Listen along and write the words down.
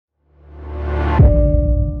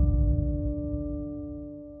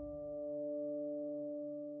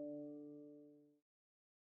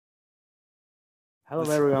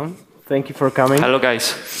Hello everyone, thank you for coming. Hello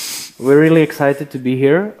guys. We're really excited to be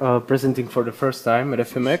here, presenting for the first time at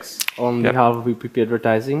FMX on behalf of UPP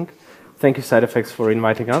Advertising. Thank you SideFX for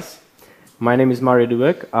inviting us. My name is Mário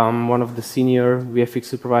Dubec. I'm one of the senior VFX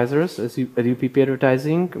supervisors at UPP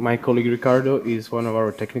Advertising. My colleague Riccardo is one of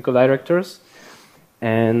our technical directors.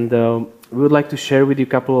 And we would like to share with you a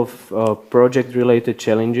couple of project-related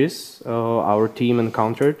challenges our team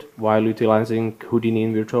encountered while utilizing Houdini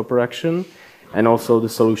in virtual production, and also the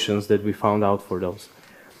solutions that we found out for those.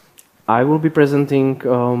 I will be presenting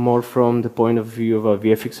more from the point of view of a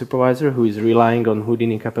VFX supervisor who is relying on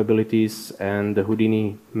Houdini capabilities and the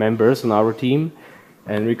Houdini members on our team.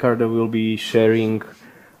 And Riccardo will be sharing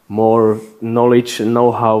more knowledge and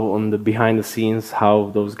know-how on the behind the scenes,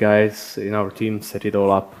 how those guys in our team set it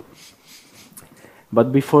all up.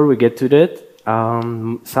 But before we get to that,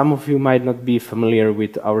 some of you might not be familiar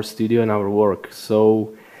with our studio and our work.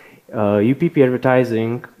 So UPP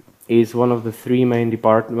Advertising is one of the three main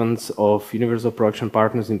departments of Universal Production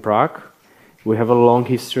Partners in Prague. We have a long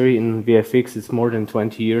history in VFX. It's more than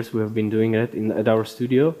 20 years we have been doing it at our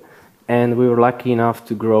studio. And we were lucky enough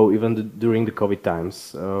to grow even during the COVID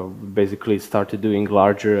times. We basically started doing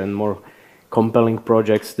larger and more compelling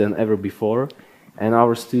projects than ever before. And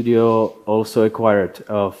our studio also acquired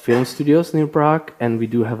film studios near Prague, and we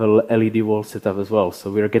do have a LED wall setup as well. So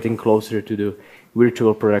we are getting closer to the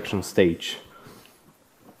virtual production stage.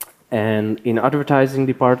 And in advertising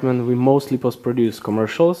department, we mostly post-produce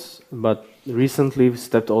commercials, but recently we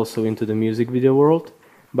stepped also into the music video world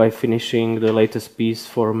by finishing the latest piece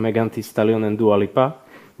for Megan Thee Stallion and Dua Lipa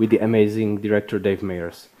with the amazing director Dave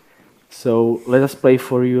Meyers. So let us play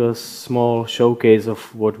for you a small showcase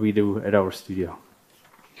of what we do at our studio.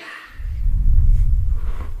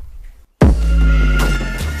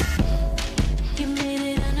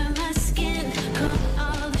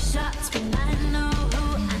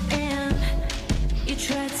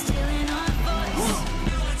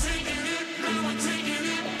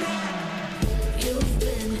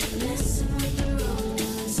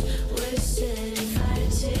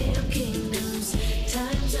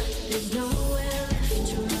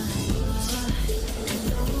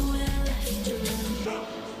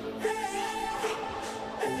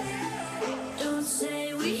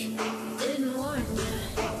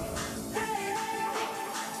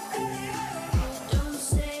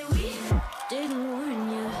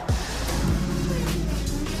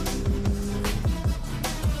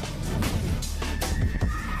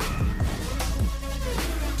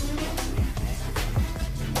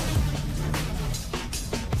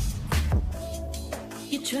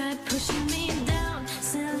 Try pushing me down,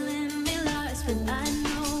 selling me lies, but I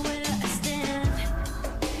know where I stand.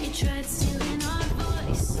 You tried stealing our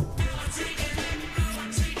voice.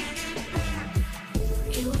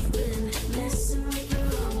 You've been messing with the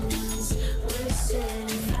wrong ones. We're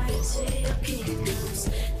setting fire to your kingdoms.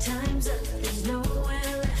 Time's up, there's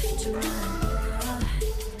nowhere left to run.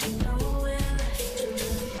 Nowhere left to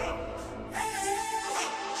run.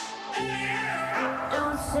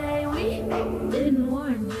 Don't say we didn't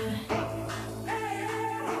warn you.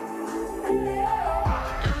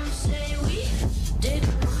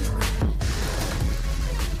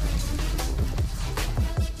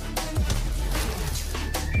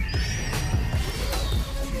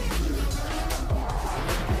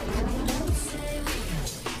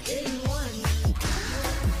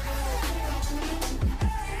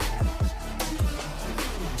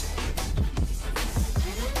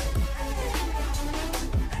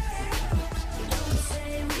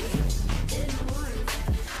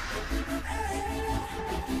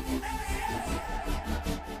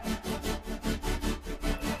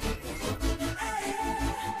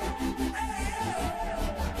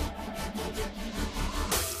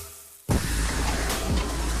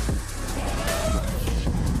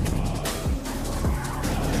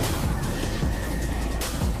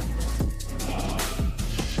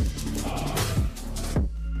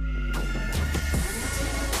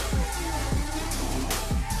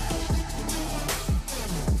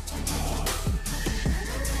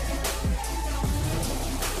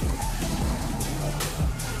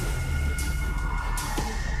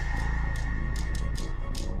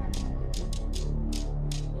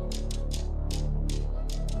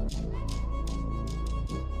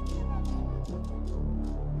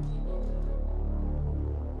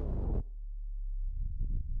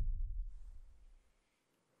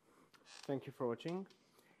 Thank you for watching.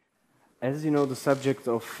 As you know, the subject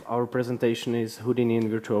of our presentation is Houdini in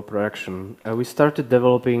virtual production. We started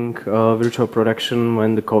developing virtual production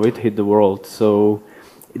when the COVID hit the world, so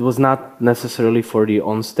it was not necessarily for the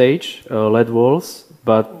on-stage LED walls,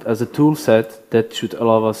 but as a tool set that should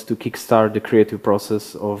allow us to kickstart the creative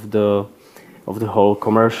process of the whole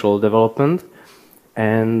commercial development,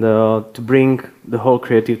 and to bring the whole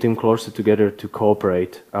creative team closer together to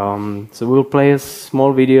cooperate. So we'll play a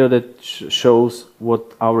small video that shows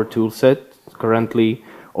what our tool set currently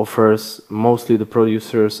offers mostly the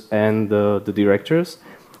producers and the directors,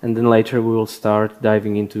 and then later we will start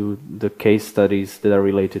diving into the case studies that are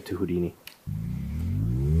related to Houdini.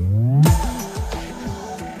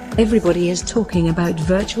 Everybody is talking about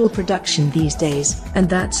virtual production these days, and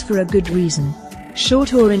that's for a good reason.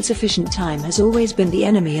 Short or insufficient time has always been the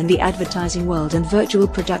enemy in the advertising world, and virtual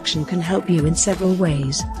production can help you in several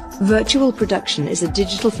ways. Virtual production is a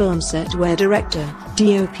digital film set where director,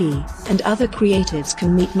 DOP, and other creatives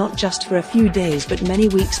can meet not just for a few days but many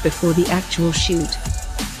weeks before the actual shoot.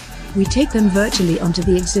 We take them virtually onto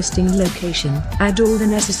the existing location, add all the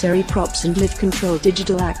necessary props and live control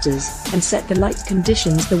digital actors, and set the light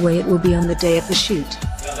conditions the way it will be on the day of the shoot.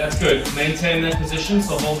 Yeah, that's good. Maintain that position,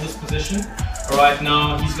 so hold this position. Alright,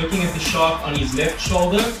 now he's looking at the shark on his left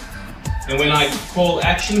shoulder, and when I call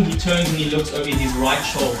action, he turns and he looks over his right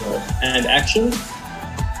shoulder. And action.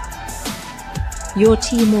 Your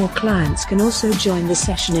team or clients can also join the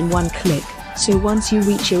session in one click, so once you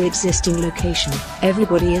reach your existing location,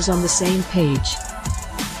 everybody is on the same page.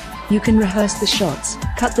 You can rehearse the shots,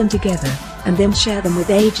 cut them together, and then share them with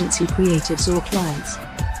agency creatives or clients.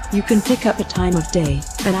 You can pick up a time of day,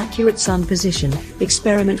 an accurate sun position,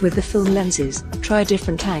 experiment with the film lenses, try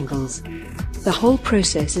different angles. The whole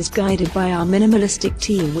process is guided by our minimalistic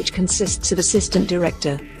team, which consists of assistant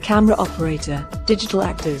director, camera operator, digital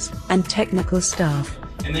actors, and technical staff.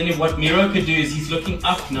 And then what Miro could do is he's looking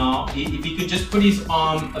up now. If he could just put his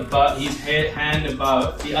arm above, his hand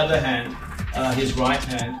above the other hand, his right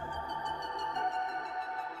hand.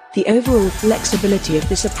 The overall flexibility of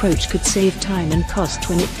this approach could save time and cost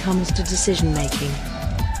when it comes to decision making.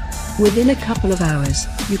 Within a couple of hours,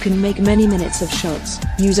 you can make many minutes of shots,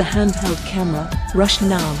 use a handheld camera, rush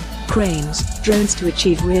Neom, cranes, drones to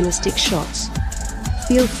achieve realistic shots.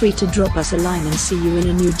 Feel free to drop us a line and see you in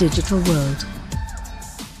a new digital world.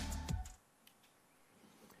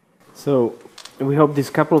 So we hope these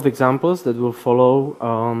couple of examples that will follow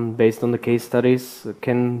based on the case studies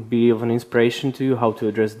can be of an inspiration to you how to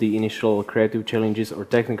address the initial creative challenges or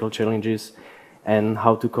technical challenges, and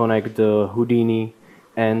how to connect the Houdini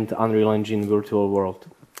and Unreal Engine virtual world.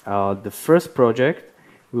 The first project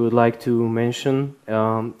we would like to mention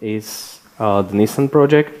is the Nissan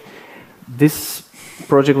project. This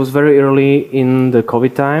project was very early in the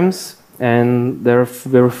COVID times, and there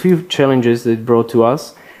were a few challenges that it brought to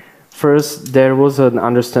us. First, there was an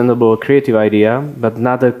understandable creative idea, but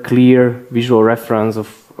not a clear visual reference of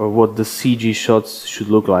what the CG shots should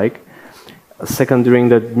look like. Second, during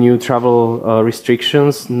the new travel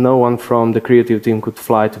restrictions, no one from the creative team could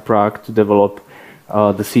fly to Prague to develop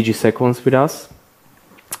the CG sequence with us.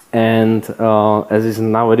 And as is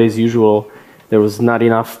nowadays usual, there was not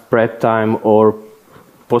enough prep time or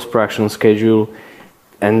post-production schedule,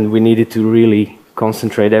 and we needed to really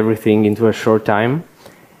concentrate everything into a short time.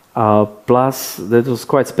 Plus, that was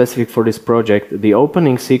quite specific for this project. The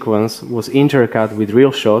opening sequence was intercut with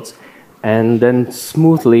real shots, and then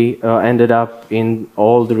smoothly ended up in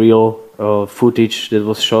all the real footage that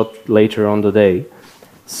was shot later on the day.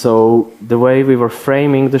 So the way we were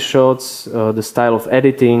framing the shots, the style of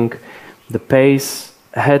editing, the pace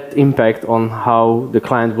had impact on how the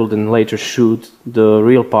client will then later shoot the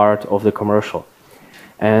real part of the commercial.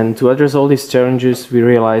 And to address all these challenges, we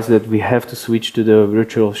realized that we have to switch to the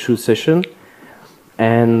virtual shoot session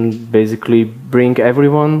and basically bring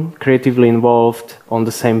everyone creatively involved on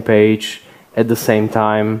the same page at the same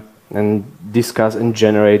time and discuss and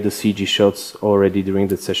generate the CG shots already during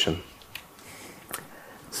the session.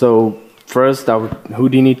 So first, our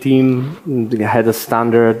Houdini team had a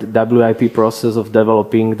standard WIP process of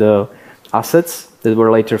developing the assets that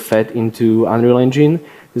were later fed into Unreal Engine.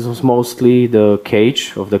 This was mostly the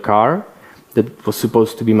cage of the car that was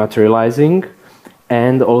supposed to be materializing,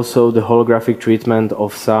 and also the holographic treatment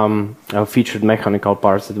of some featured mechanical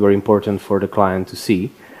parts that were important for the client to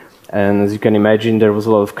see. And as you can imagine, there was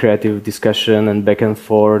a lot of creative discussion and back and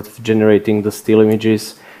forth, generating the still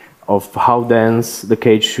images of how dense the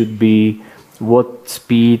cage should be, what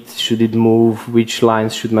speed should it move, which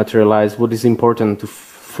lines should materialize, what is important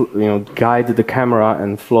to guide the camera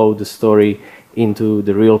and flow the story into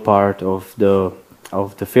the real part of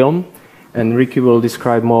the film. And Ricky will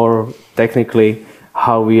describe more technically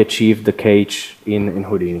how we achieved the cage in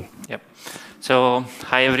Houdini. Yep. So,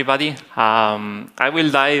 hi everybody. I will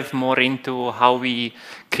dive more into how we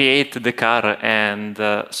create the car. And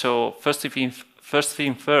so first first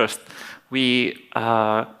thing first, we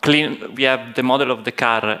have the model of the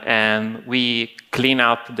car, and we clean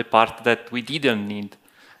up the part that we didn't need.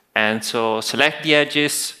 And so select the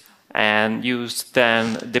edges and use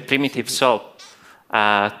then the primitive soap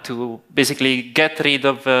to basically get rid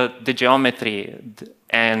of the geometry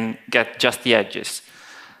and get just the edges.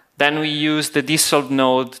 Then we use the dissolve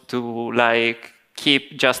node to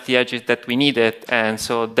keep just the edges that we needed, and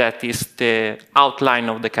so that is the outline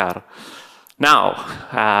of the car.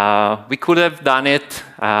 Now, we could have done it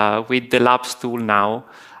with the labs tool now.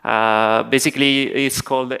 Basically, it's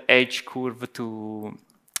called edge curve to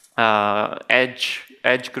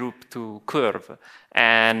edge group to curve.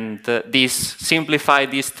 And this simplify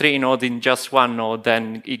these three nodes in just one node,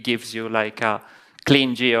 then it gives you a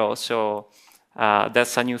clean geo. So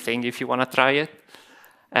that's a new thing if you want to try it.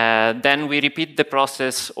 Then we repeat the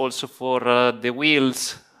process also for the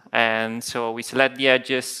wheels. And so we select the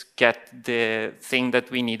edges, get the thing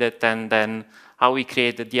that we needed, and then how we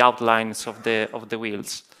created the outlines of the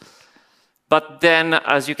wheels. But then,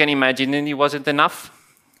 as you can imagine, it wasn't enough.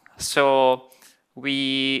 So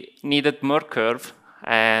we needed more curve.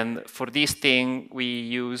 And for this thing, we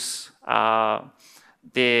use the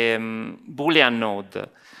Boolean node.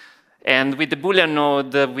 And with the Boolean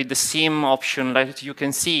node, with the sim option, like you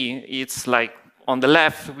can see, it's on the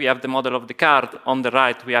left, we have the model of the car. On the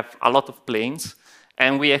right, we have a lot of planes.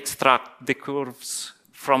 And we extract the curves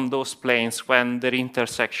from those planes when the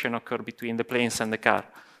intersection occurs between the planes and the car.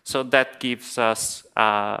 So that gives us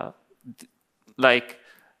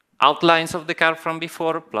outlines of the car from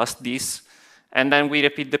before, plus this. And then we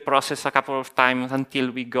repeat the process a couple of times until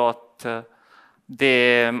we got a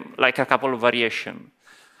couple of variations.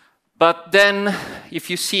 But then, if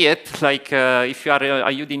you see it, if you are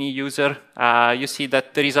a Houdini user, you see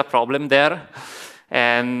that there is a problem there.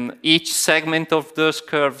 And each segment of those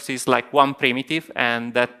curves is one primitive,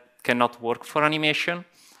 and that cannot work for animation.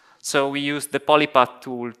 So we use the polypath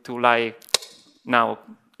tool to now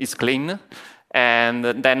it's clean. And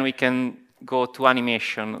then we can go to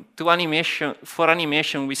animation. For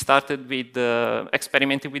animation, we started with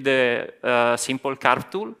experimenting with the simple curve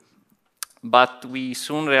tool. But we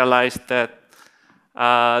soon realized that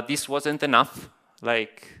this wasn't enough.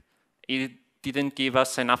 It didn't give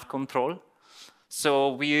us enough control.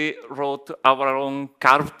 So we wrote our own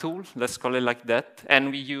curve tool, let's call it like that. And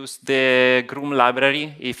we used the Groom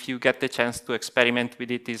library. If you get the chance to experiment with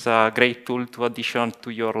it, it's a great tool to addition to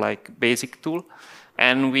your basic tool.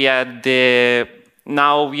 And we had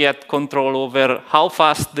now we had control over how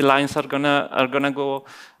fast the lines are gonna go,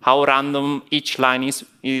 how random each line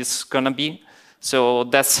is gonna be. So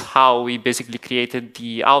that's how we basically created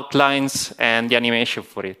the outlines and the animation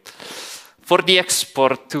for it. For the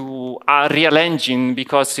export to a real engine,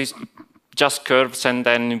 because it's just curves and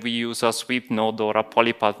then we use a sweep node or a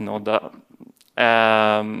polypath node,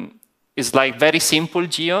 it's very simple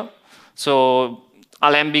geo. So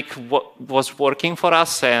Alembic was working for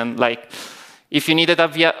us, and if you needed a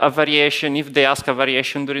variation, if they asked a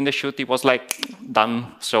variation during the shoot, it was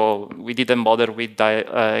done. So we didn't bother with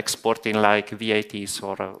exporting VATs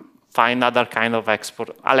or find other kind of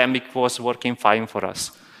export. Alembic was working fine for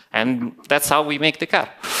us. And that's how we make the car.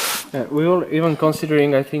 We were even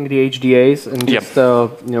considering, I think, the HDAs and just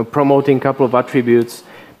promoting a couple of attributes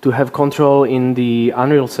to have control in the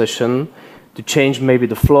Unreal session, to change maybe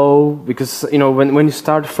the flow, because when you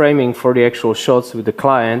start framing for the actual shots with the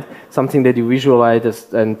client, something that you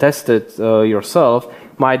visualized and tested yourself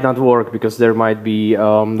might not work because there might be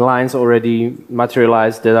lines already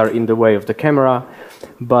materialized that are in the way of the camera.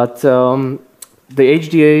 But the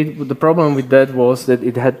HDA, the problem with that was that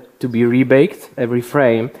it had to be rebaked every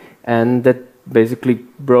frame, and that basically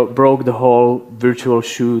broke the whole virtual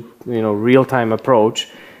shoot, real-time approach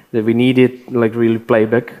that we needed, really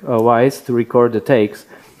playback-wise, to record the takes.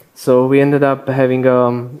 So we ended up having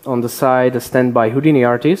on the side a standby Houdini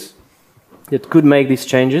artist that could make these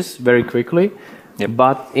changes very quickly,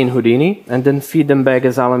 but in Houdini, and then feed them back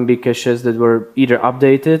as Alembic caches that were either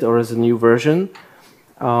updated or as a new version.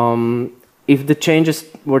 If the changes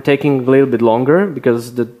were taking a little bit longer,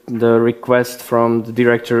 because the request from the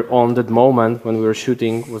director on that moment when we were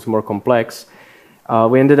shooting was more complex,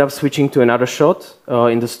 we ended up switching to another shot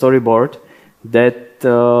in the storyboard that,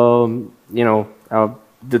 the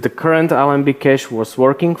current Alembic cache was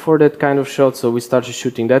working for that kind of shot, so we started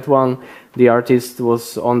shooting that one. The artist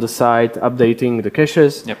was on the side updating the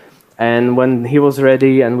caches. Yep. And when he was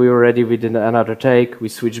ready and we were ready with another take, we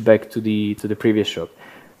switched back to the previous shot.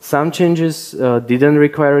 Some changes didn't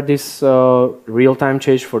require this real-time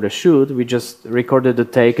change for the shoot. We just recorded the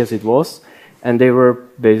take as it was, and they were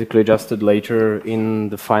basically adjusted later in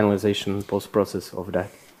the finalization post-process of that.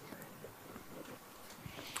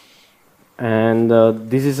 And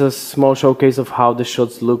this is a small showcase of how the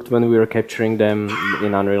shots looked when we were capturing them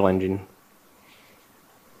in Unreal Engine.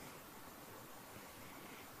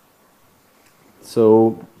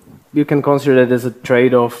 So you can consider that as a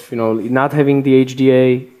trade-off, not having the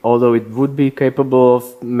HDA, although it would be capable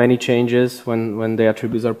of many changes when the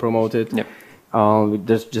attributes are promoted. Yep.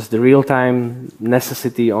 There's just the real-time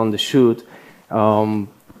necessity on the shoot. It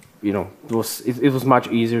was much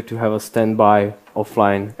easier to have a standby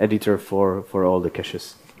offline editor for all the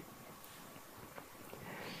caches.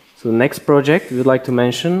 So the next project we would like to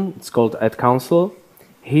mention, it's called Ad Council.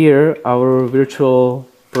 Here, our virtual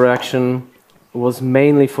production was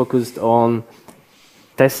mainly focused on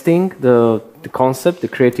testing the concept, the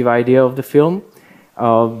creative idea of the film,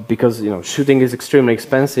 because shooting is extremely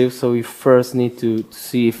expensive, so we first need to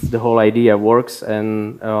see if the whole idea works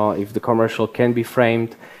and if the commercial can be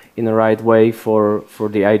framed in the right way for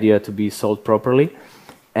the idea to be sold properly.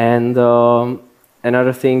 And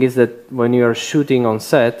another thing is that when you are shooting on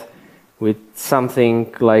set with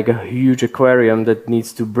something like a huge aquarium that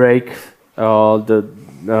needs to break,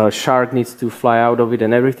 the shark needs to fly out of it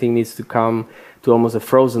and everything needs to come to almost a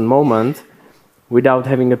frozen moment, without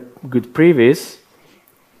having a good previs,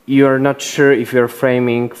 you are not sure if you're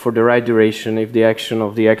framing for the right duration, if the action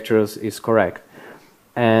of the actors is correct.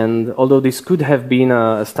 And although this could have been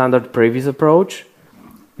a standard previs approach,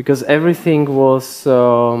 because everything was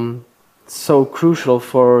so crucial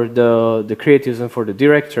for the creatives and for the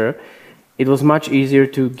director, it was much easier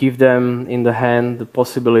to give them in the hand the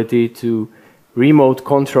possibility to remote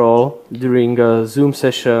control during a Zoom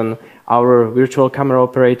session our virtual camera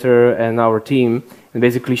operator and our team, and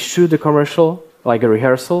basically shoot the commercial like a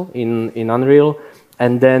rehearsal in Unreal,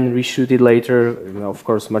 and then reshoot it later, of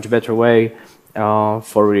course, much better way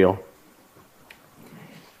for real.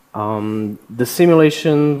 The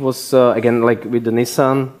simulation was, again, like with the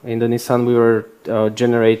Nissan. In the Nissan, we were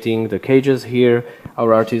generating the cages here.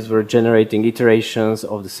 Our artists were generating iterations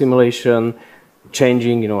of the simulation,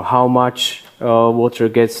 changing, how much water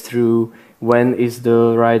gets through, when is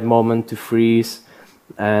the right moment to freeze,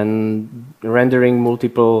 and rendering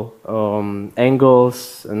multiple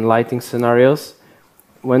angles and lighting scenarios.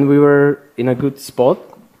 When we were in a good spot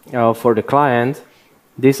for the client,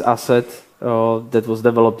 this asset that was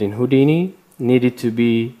developed in Houdini needed to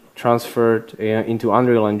be transferred into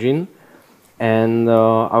Unreal Engine. And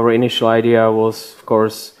our initial idea was, of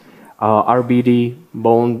course, RBD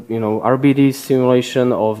bone, RBD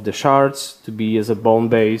simulation of the shards to be as a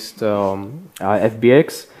bone-based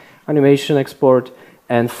FBX animation export,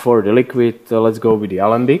 and for the liquid, let's go with the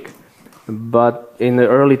Alembic. But in the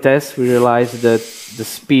early tests, we realized that the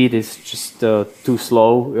speed is just too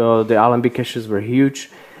slow. The Alembic caches were huge,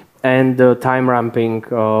 and the time ramping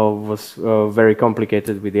was very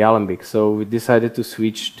complicated with the Alembic. So we decided to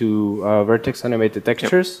switch to Vertex Animated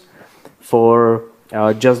Textures for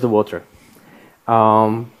just the water.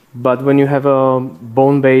 But when you have a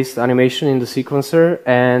bone-based animation in the sequencer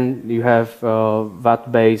and you have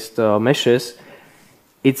VAT-based meshes,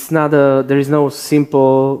 it's not there is no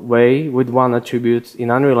simple way with one attribute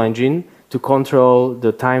in Unreal Engine to control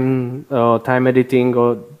the time editing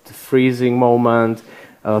or the freezing moment,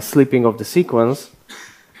 slipping of the sequence.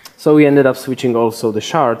 So we ended up switching also the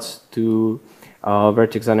shards to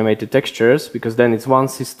Vertex Animated Textures, because then it's one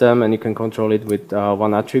system and you can control it with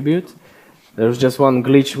one attribute. There's just one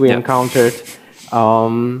glitch we encountered,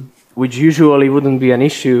 which usually wouldn't be an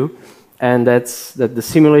issue, and that's that the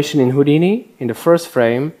simulation in Houdini, in the first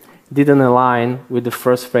frame, didn't align with the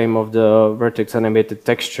first frame of the Vertex Animated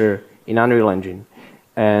Texture in Unreal Engine.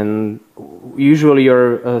 And usually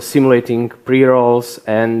you're simulating pre-rolls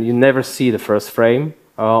and you never see the first frame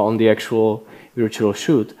on the actual virtual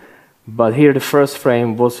shoot. But here the first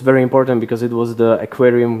frame was very important because it was the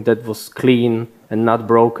aquarium that was clean and not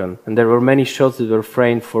broken. And there were many shots that were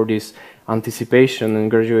framed for this anticipation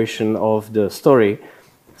and graduation of the story.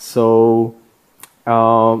 So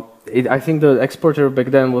I think the exporter back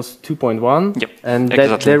then was 2.1. Yep, and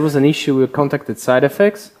exactly. there was an issue. We contacted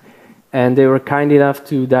SideFX, and they were kind enough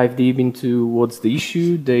to dive deep into what's the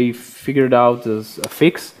issue. They figured out a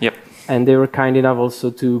fix. Yep. And they were kind enough also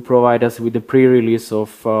to provide us with the pre-release of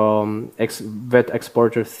VET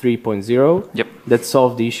Exporter 3.0 that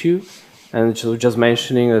solved the issue. And so just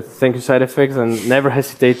mentioning thank you SideFX, and never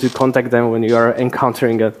hesitate to contact them when you are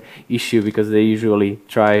encountering an issue, because they usually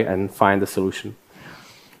try and find a solution.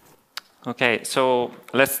 Okay, so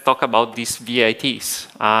let's talk about these VATs.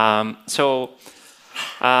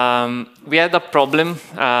 We had a problem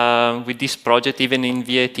with this project even in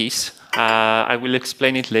VATs. I will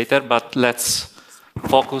explain it later, but let's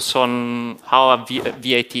focus on how a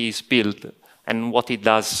VAT is built and what it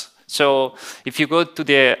does. So if you go to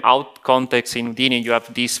the out context in Houdini, you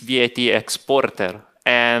have this VAT exporter,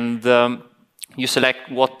 and you select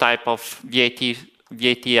what type of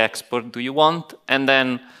VAT export do you want, and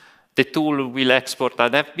then the tool will export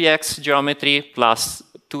an FBX geometry plus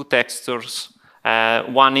 2 textures.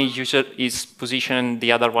 One is position,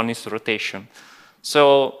 the other one is rotation.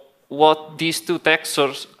 So what these 2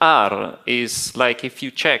 textures are is, like, if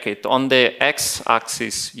you check it, on the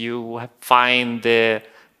x-axis, you find the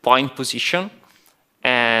point position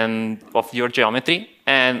and of your geometry,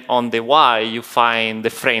 and on the y, you find the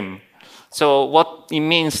frame. So what it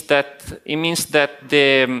means that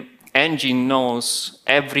the engine knows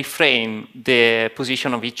every frame the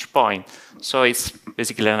position of each point. So it's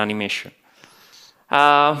basically an animation.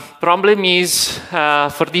 Problem is,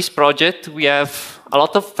 for this project, we have a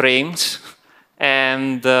lot of frames,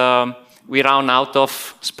 and we run out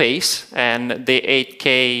of space, and the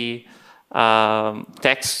 8K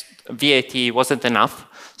text VAT wasn't enough.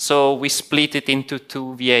 So we split it into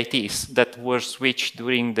 2 VATs that were switched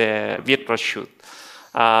during the virtual shoot.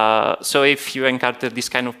 So if you encounter this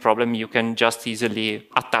kind of problem, you can just easily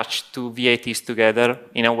attach 2 VATs together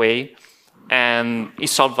in a way, and it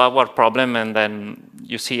solves our problem, and then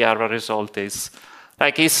you see our result is,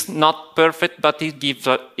 like, it's not perfect, but it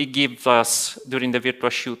gives us, during the virtual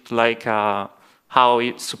shoot, like how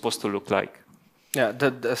it's supposed to look like. Yeah,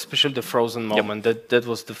 especially the frozen moment, that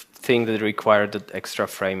was the thing that required that extra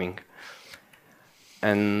framing.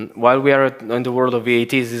 And while we are in the world of VATs,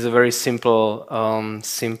 this is a very simple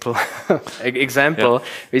example. Yeah.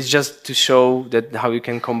 It's just to show that how you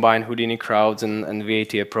can combine Houdini crowds and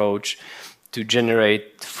VAT approach to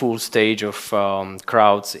generate full stage of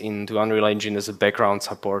crowds into Unreal Engine as a background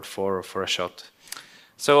support for a shot.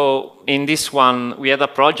 So in this one, we had a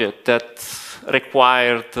project that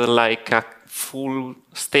required like a full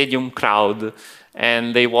stadium crowd,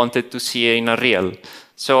 and they wanted to see it in a real.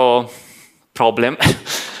 So problem.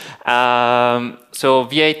 So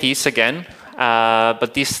VATs again,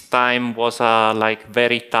 but this time was a like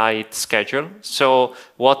very tight schedule. So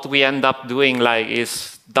what we end up doing like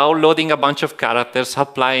is downloading a bunch of characters,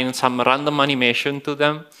 applying some random animation to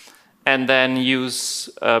them, and then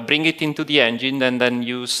bring it into the engine, and then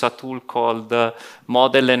use a tool called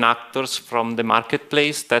Model and Actors from the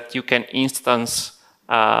marketplace that you can instance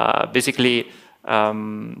basically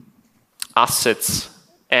assets,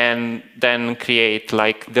 and then create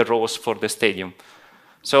like the rows for the stadium.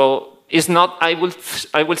 So it's not, I will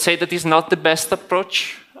say that it's not the best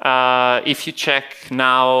approach. If you check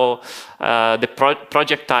now the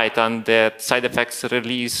Project Titan that Side Effects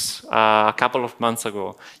released a couple of months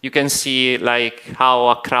ago, you can see like how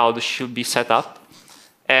a crowd should be set up.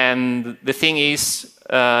 And the thing is,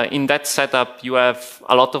 in that setup, you have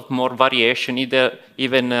a lot of more variation, either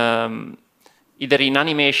in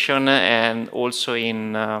animation and also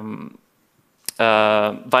in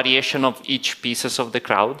variation of each pieces of the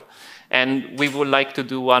crowd. And we would like to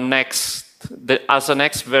do as a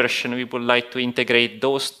next version, we would like to integrate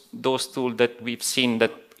those tools that we've seen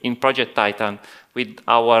that in Project Titan with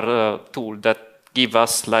our tool that give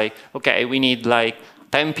us like, okay, we need like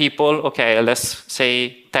 10 people, okay, let's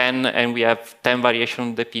say 10, and we have 10 variations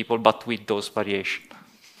of the people, but with those variations.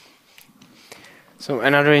 So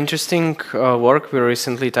another interesting work we're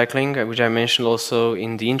recently tackling, which I mentioned also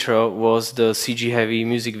in the intro, was the CG-heavy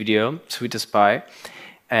music video, Sweetest Pie.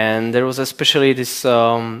 And there was especially this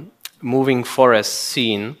moving forest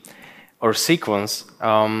scene or sequence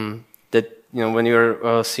that, when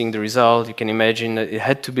you're seeing the result, you can imagine that it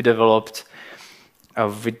had to be developed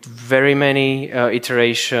with very many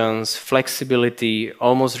iterations, flexibility,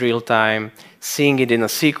 almost real time, seeing it in a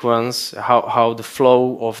sequence, how the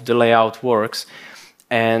flow of the layout works.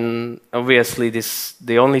 And obviously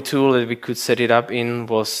the only tool that we could set it up in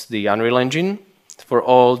was the Unreal Engine for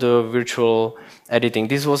all the virtual editing.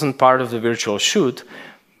 This wasn't part of the virtual shoot,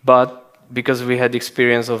 but because we had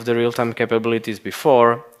experience of the real-time capabilities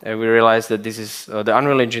before, we realized that this is the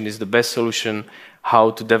Unreal Engine is the best solution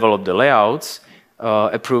how to develop the layouts,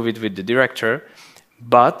 approve it with the director,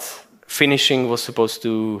 but finishing was supposed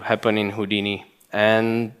to happen in Houdini.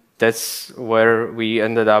 And that's where we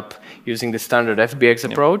ended up using the standard FBX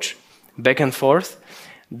approach, back and forth.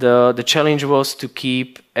 The challenge was to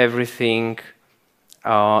keep everything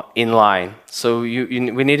in line. So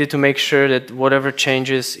we needed to make sure that whatever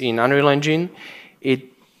changes in Unreal Engine, it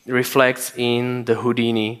reflects in the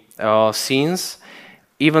Houdini scenes.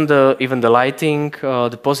 Even the lighting,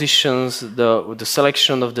 the positions, the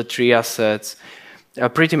selection of the tree assets,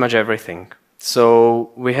 pretty much everything.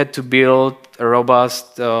 So we had to build a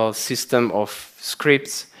robust system of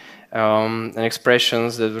scripts and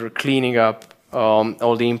expressions that were cleaning up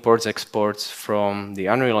all the imports, exports from the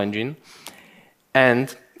Unreal Engine.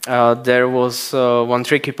 And there was one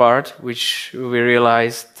tricky part, which we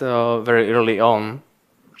realized very early on,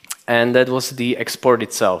 and that was the export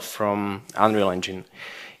itself from Unreal Engine.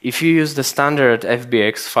 If you use the standard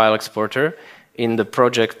FBX file exporter in the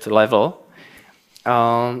project level,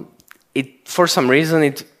 for some reason,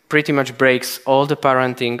 it pretty much breaks all the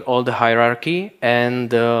parenting, all the hierarchy, and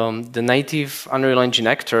the native Unreal Engine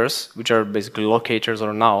actors, which are basically locators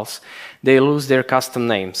or nulls, they lose their custom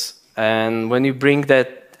names. And when you bring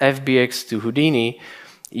that FBX to Houdini,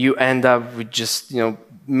 you end up with just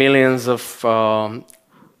millions of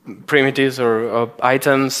primitives or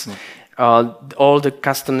items. All the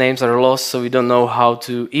custom names are lost, so we don't know how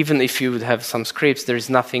to, even if you would have some scripts, there is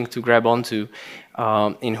nothing to grab onto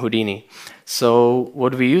in Houdini. So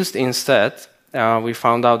what we used instead, we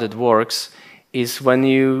found out it works, is when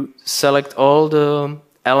you select all the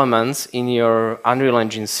elements in your Unreal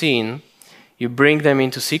Engine scene, you bring them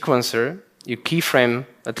into sequencer, you keyframe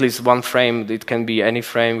at least one frame, it can be any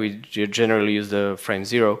frame, we generally use the frame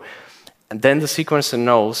 0, and then the sequencer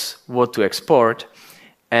knows what to export,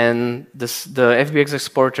 and the FBX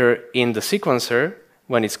exporter in the sequencer,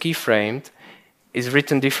 when it's keyframed, is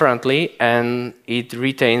written differently, and it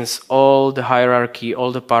retains all the hierarchy,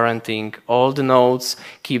 all the parenting, all the nodes,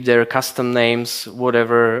 keep their custom names,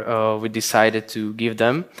 whatever we decided to give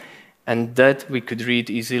them. And that we could read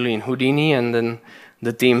easily in Houdini, and then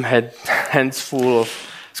the team had hands full of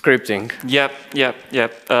scripting. Yep.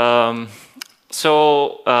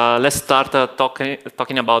 So let's start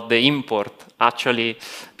talking about the import, actually,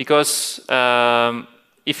 because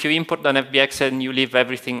if you import an FBX and you leave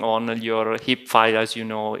everything on your HIVE file, as you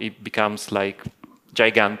know, it becomes like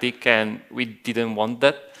gigantic, and we didn't want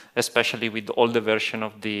that, especially with all the version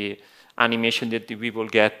of the animation that we will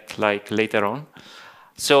get like later on.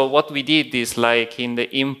 So what we did is, like in the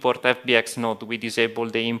import FBX node, we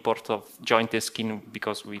disabled the import of jointed skin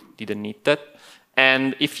because we didn't need that.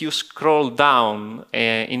 And if you scroll down,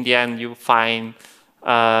 in the end, you find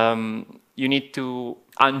you need to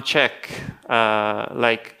uncheck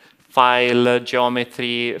like file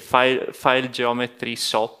geometry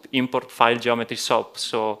SOP, import file geometry SOP.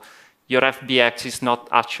 So your FBX is not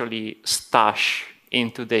actually stashed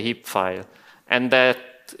into the HIVE file. And that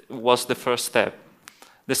was the first step.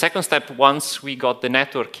 The second step, once we got the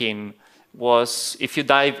network in, was if you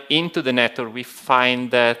dive into the network, we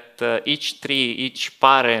find that each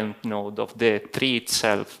parent node of the tree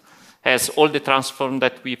itself has all the transform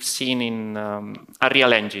that we've seen in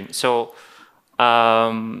Unreal Engine. So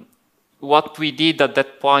what we did at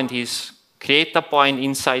that point is create a point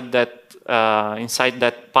inside that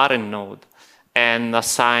parent node and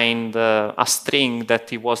assigned a string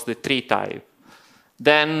that it was the tree type.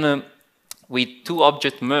 Then with two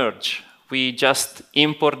object merge, we just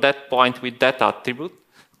import that point with that attribute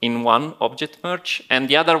in one object merge, and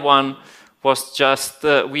the other one was just,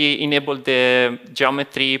 we enabled the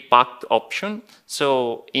geometry packed option.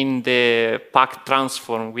 So in the packed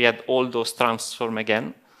transform, we had all those transform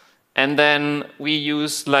again. And then we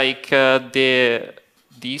use like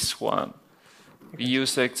this one. We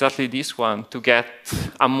use exactly this one to get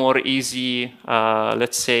a more easy,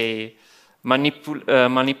 let's say,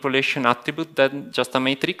 manipulation attribute than just a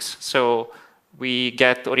matrix. So we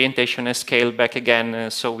get orientation and scale back again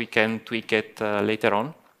so we can tweak it later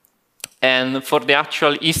on. And for the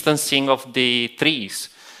actual instancing of the trees,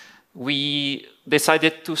 we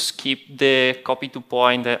decided to skip the copy to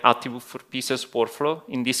point attribute for pieces workflow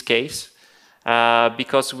in this case,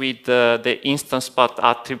 because with the instance path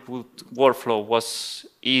attribute workflow was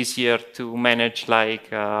easier to manage,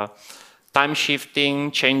 like time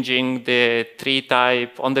shifting, changing the tree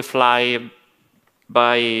type on the fly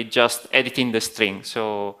by just editing the string.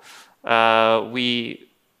 So we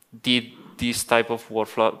did this type of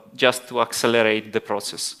workflow just to accelerate the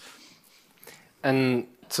process. And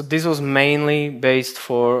so this was mainly based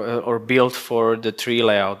for or built for the tree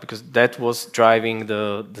layout, because that was driving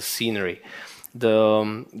the scenery.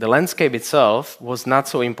 The landscape itself was not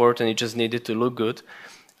so important, it just needed to look good.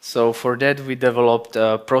 So for that we developed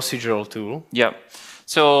a procedural tool. Yeah.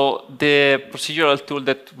 So the procedural tool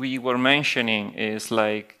that we were mentioning is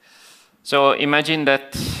like, so imagine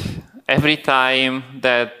that every time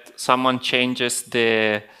that someone changes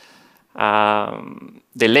the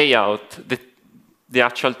layout, the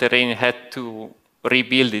actual terrain had to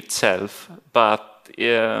rebuild itself, but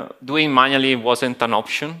doing manually wasn't an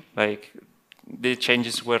option. Like the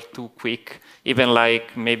changes were too quick. Even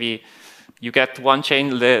like maybe you get one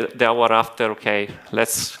change, the hour after, okay,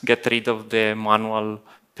 let's get rid of the manual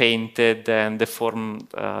painted and deformed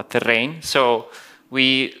terrain. So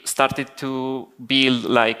we started to build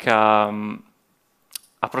like a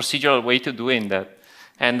procedural way to doing that.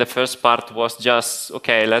 And the first part was just,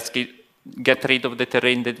 okay, let's get rid of the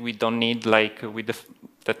terrain that we don't need, like with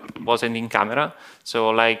that wasn't in camera. So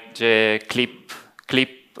like the clip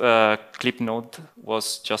node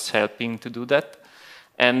was just helping to do that.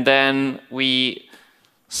 And then we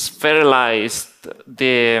spheralized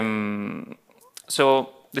the, so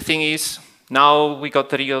the thing is, now we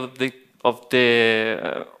got rid of the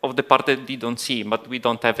part that we don't see, but we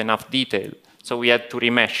don't have enough detail. So we had to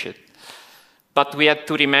remesh it. But we had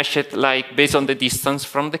to remesh it like based on the distance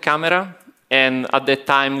from the camera. And at that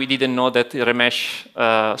time, we didn't know that remesh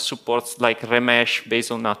supports like remesh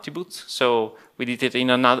based on attributes. So we did it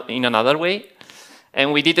in another way.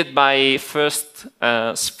 And we did it by first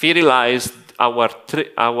spheralized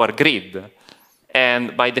our grid.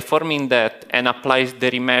 And by deforming that and applies the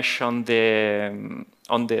remesh on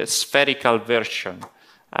the spherical version,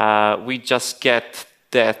 we just get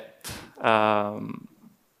that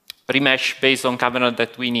remesh based on camera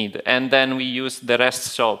that we need. And then we use the rest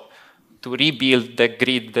SOP to rebuild the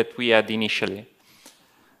grid that we had initially.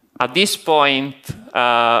 At this point,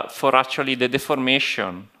 for actually the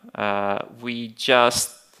deformation, we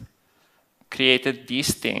just created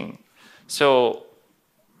this thing. So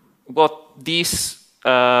what this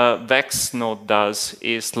Vex node does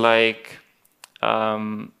is like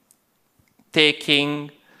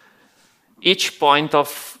taking each point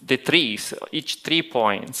of the trees, each 3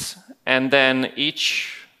 points, and then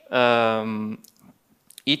each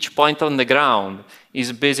point on the ground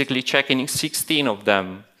is basically checking 16 of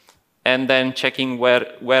them, and then checking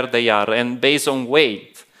where they are. And based on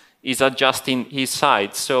weight, is adjusting his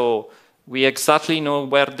size. So we exactly know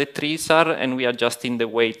where the trees are, and we are adjusting the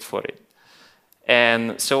weight for it.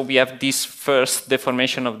 And so we have this first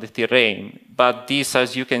deformation of the terrain. But this,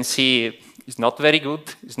 as you can see, is not very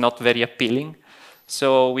good. It's not very appealing.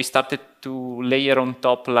 So we started to layer on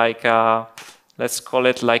top like a, let's call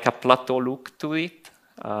it like a plateau look to it.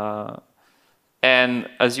 And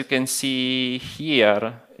as you can see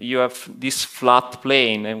here, you have this flat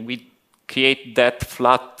plane, and we create that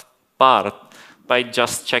flat part by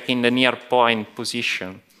just checking the near point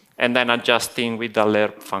position and then adjusting with the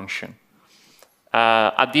lerp function.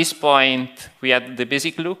 At this point, we had the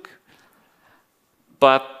basic look,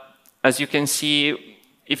 but as you can see,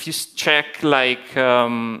 if you check like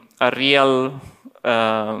a real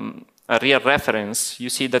reference, you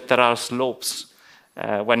see that there are slopes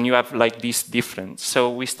when you have like this difference. So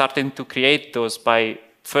we started to create those by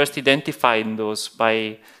first identifying those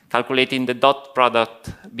by calculating the dot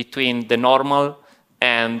product between the normal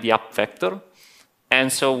and the up vector.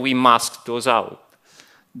 And so we mask those out.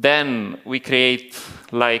 Then we create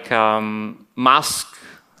like mask,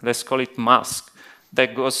 let's call it mask,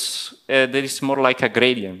 that goes, that is more like a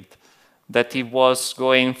gradient, that it was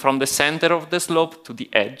going from the center of the slope to the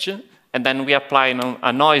edge, and then we apply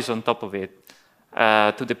a noise on top of it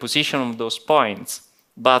to the position of those points,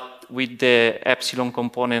 but with the epsilon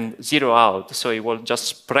component 0 out, so it will just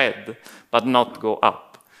spread, but not go up.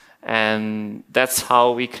 And that's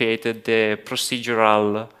how we created the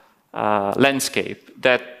procedural landscape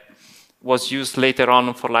that was used later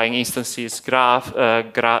on for like instances, grass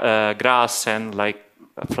and like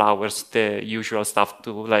flowers, the usual stuff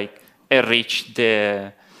to like enrich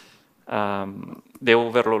the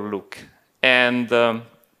overall look. And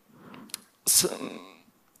so,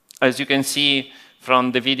 as you can see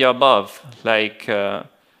from the video above, like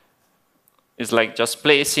it's like just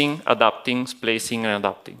placing, adapting, placing, and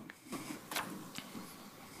adapting.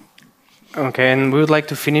 Okay, and we would like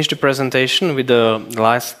to finish the presentation with the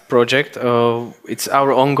last project. It's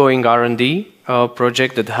our ongoing R&D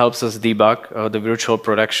project that helps us debug the virtual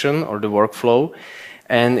production or the workflow.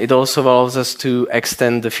 And it also allows us to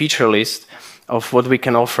extend the feature list of what we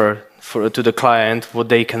can offer to the client, what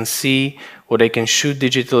they can see, what they can shoot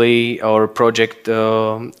digitally or project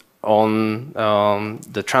on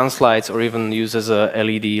the translights or even use as a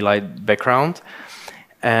LED light background.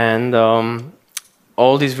 And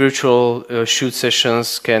all these virtual shoot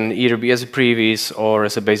sessions can either be as a previs or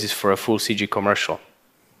as a basis for a full CG commercial.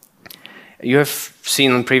 You have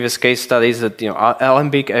seen in previous case studies that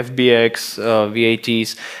Alembic, FBX,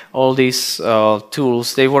 VATs, all these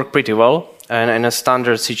tools, they work pretty well. And in a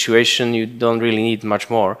standard situation, you don't really need much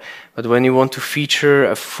more. But when you want to feature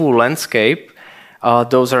a full landscape,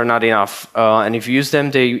 those are not enough. And if you use them,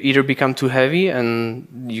 they either become too heavy and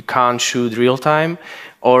you can't shoot real time,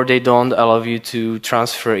 or they don't allow you to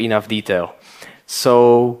transfer enough detail.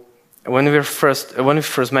 So when we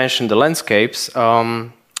first mentioned the landscapes,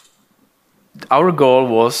 our goal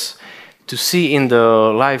was to see in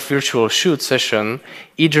the live virtual shoot session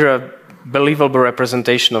either a believable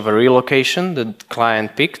representation of a real location that the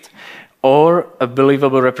client picked, or a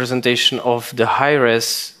believable representation of the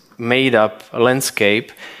high-res made-up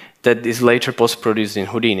landscape that is later post-produced in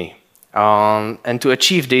Houdini. And to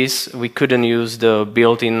achieve this, we couldn't use the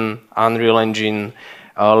built-in Unreal Engine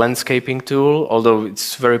landscaping tool, although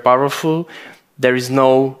it's very powerful. There is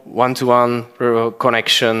no one-to-one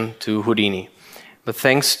connection to Houdini. But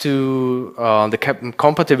thanks to the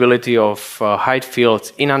compatibility of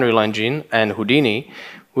Heightfields in Unreal Engine and Houdini,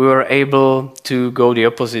 we were able to go the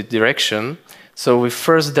opposite direction. So we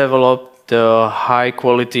first developed the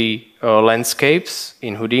high-quality landscapes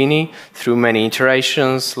in Houdini through many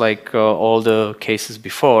iterations, like all the cases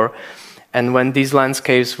before. And when these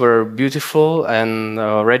landscapes were beautiful and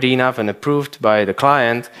ready enough and approved by the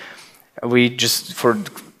client, we just, for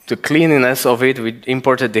the cleanliness of it, we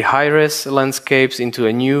imported the high-res landscapes into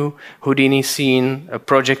a new Houdini scene,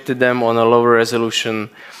 projected them on a lower resolution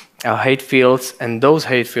Heightfields, and those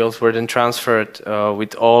Heightfields were then transferred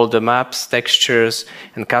with all the maps, textures,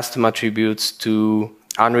 and custom attributes to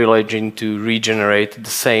Unreal Engine to regenerate the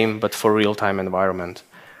same, but for real-time environment.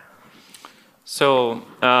 So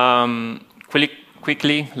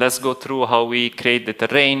quickly, let's go through how we create the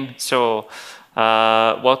terrain. So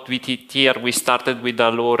what we did here, we started with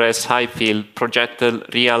a low-res high field,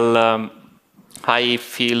 projected real high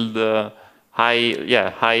field,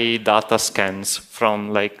 high data scans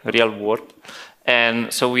from like real world,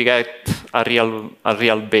 and so we get a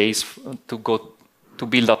real base to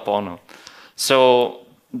build upon. So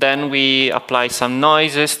then we apply some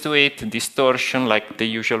noises to it, distortion, like the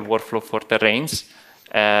usual workflow for terrains,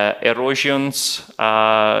 erosions,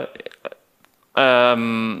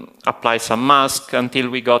 apply some mask until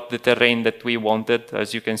we got the terrain that we wanted,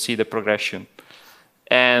 as you can see the progression.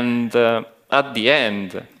 And at the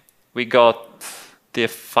end, we got the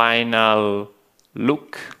final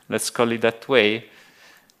look, let's call it that way.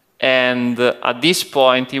 And at this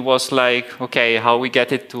point, it was like, okay, how we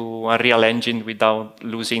get it to a real engine without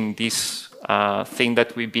losing this thing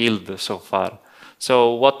that we built so far.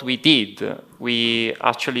 So what we did, we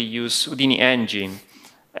actually used Houdini Engine.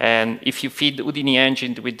 And if you feed Houdini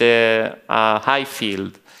Engine with the high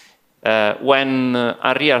field, when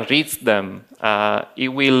Unreal reads them, it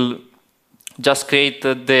will just create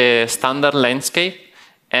the standard landscape,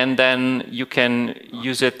 and then you can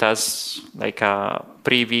use it as like a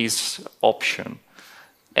previous option.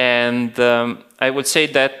 And I would say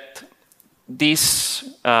that this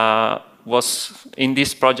was, in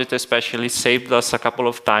this project especially, saved us a couple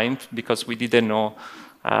of times because we didn't know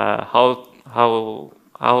how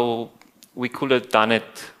we could have done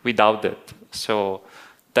it without it. So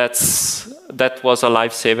that was a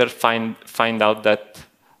lifesaver. Find out that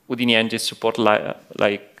Houdini Engine support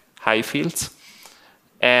like high fields,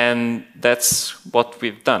 and that's what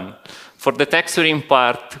we've done. For the texturing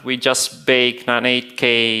part, we just baked an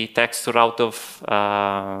 8K texture out of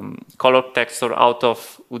color texture out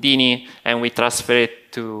of Houdini, and we transfer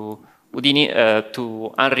it to Houdini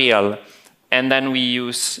to Unreal, and then we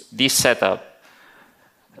use this setup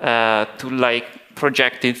to like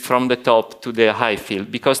project it from the top to the high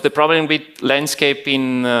field. Because the problem with landscape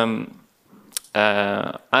in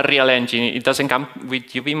Unreal Engine, it doesn't come with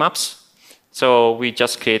UV maps. So we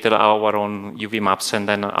just created our own UV maps and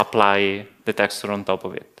then apply the texture on top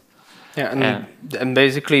of it. Yeah, and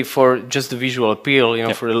basically for just the visual appeal, you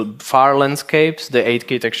know, for the far landscapes, the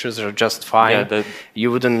 8K textures are just fine. Yeah,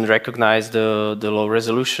 you wouldn't recognize the low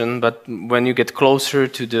resolution, but when you get closer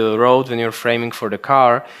to the road, when you're framing for the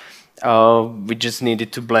car, we just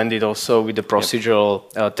needed to blend it also with the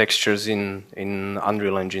procedural textures in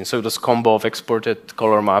Unreal Engine. So it was combo of exported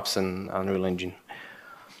color maps and Unreal Engine.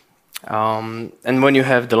 And when you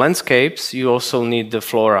have the landscapes, you also need the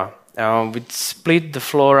flora. We split the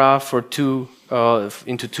flora for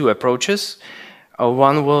into two approaches.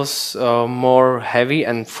 One was more heavy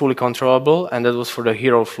and fully controllable, and that was for the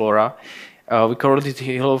hero flora. We called it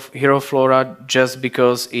hero flora just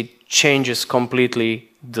because it changes completely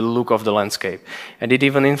the look of the landscape, and it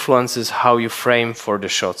even influences how you frame for the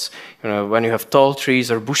shots. You know, when you have tall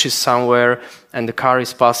trees or bushes somewhere and the car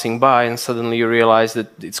is passing by and suddenly you realize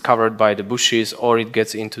that it's covered by the bushes or it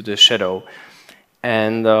gets into the shadow.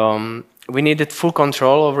 And we needed full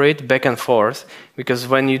control over it back and forth, because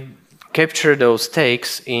when you capture those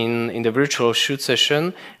takes in the virtual shoot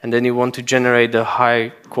session and then you want to generate a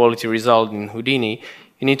high quality result in Houdini,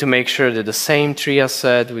 you need to make sure that the same tree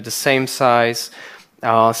asset with the same size,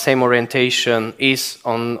 same orientation is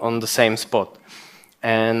on the same spot.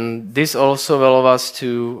 And this also allows us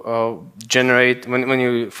to generate, when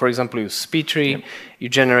you, for example, use speed tree, you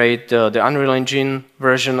generate the Unreal Engine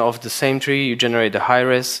version of the same tree, you generate the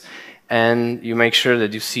high-res, and you make sure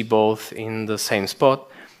that you see both in the same spot.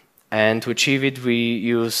 And to achieve it, we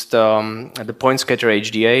used the point scatter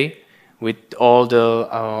HDA with all the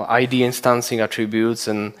ID instancing attributes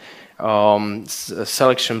and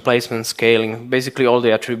selection, placement, scaling. Basically, all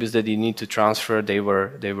the attributes that you need to transfer, they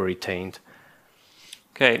were retained.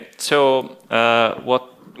 Okay, so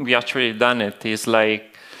what we actually done it is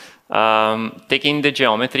like taking the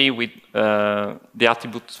geometry with the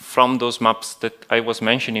attributes from those maps that I was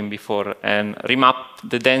mentioning before and remap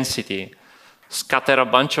the density, scatter a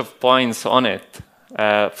bunch of points on it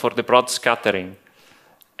for the broad scattering,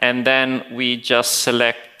 and then we just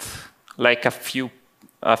select like a few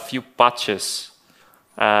patches,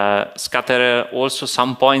 scatter also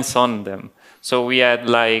some points on them. So we had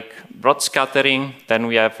like broad scattering, then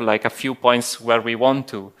we have like a few points where we want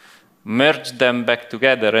to merge them back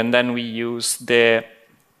together, and then we use the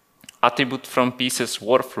attribute from pieces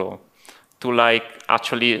workflow to like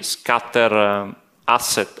actually scatter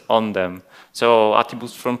asset on them. So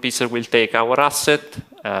attributes from pieces will take our asset,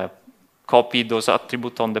 copy those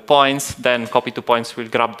attributes on the points, then copy to points will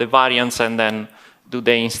grab the variance and then do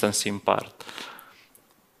the instancing part.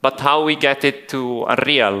 But how we get it to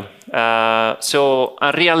Unreal? So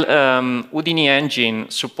Unreal Houdini Engine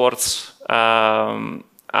supports an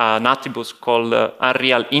attribute called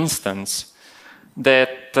Unreal Instance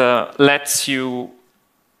that lets you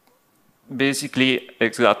basically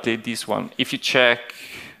exactly this one. If you check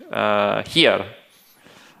here,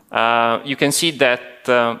 you can see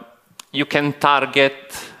that you can target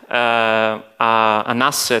an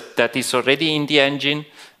asset that is already in the engine,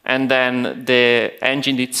 and then the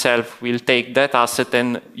engine itself will take that asset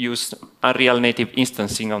and use Unreal Native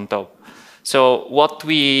instancing on top. So what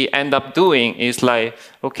we end up doing is like,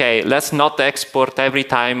 okay, let's not export every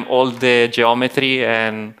time all the geometry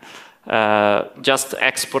and just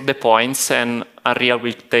export the points and Unreal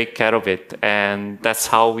will take care of it. And that's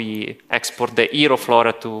how we export the hero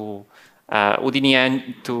flora to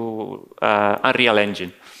Houdini to Unreal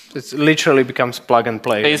Engine. It literally becomes plug and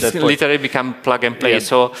play. It's literally become plug and play. Yeah.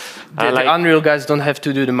 So the Unreal guys don't have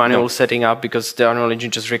to do the manual setting up because the Unreal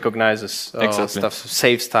Engine just recognizes stuff,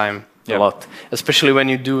 saves time a lot. Especially when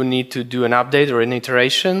you do need to do an update or an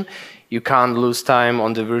iteration, you can't lose time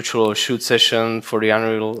on the virtual shoot session for the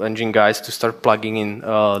Unreal Engine guys to start plugging in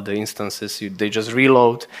the instances. They just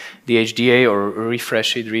reload the HDA or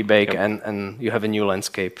refresh it, rebake, and you have a new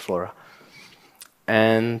landscape flora.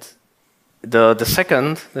 And the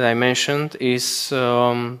second that I mentioned is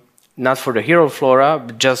not for the hero flora,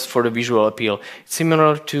 but just for the visual appeal. It's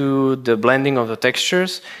similar to the blending of the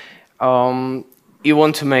textures. You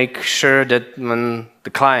want to make sure that when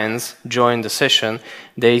the clients join the session,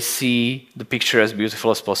 they see the picture as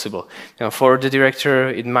beautiful as possible. Now, for the director,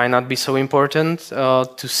 it might not be so important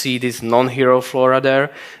to see this non-hero flora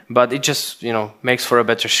there, but it just makes for a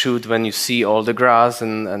better shoot when you see all the grass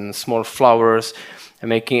and small flowers.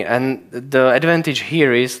 And the advantage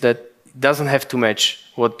here is that it doesn't have to match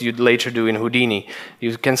what you'd later do in Houdini.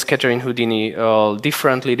 You can scatter in Houdini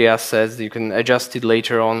differently the assets. You can adjust it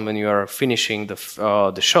later on when you are finishing the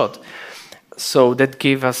shot. So that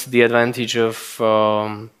gave us the advantage of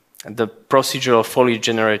the procedural foliage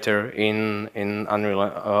generator in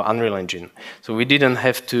Unreal Engine. So we didn't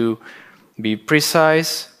have to be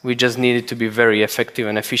precise. We just needed to be very effective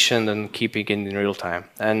and efficient and keeping it in real time.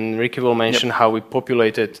 And Ricky will mention how we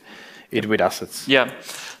populated it with assets. Yeah.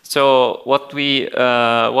 So what we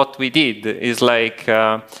did is like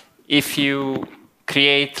if you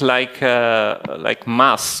create like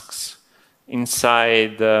masks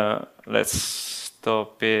inside. Let's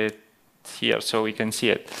stop it here so we can see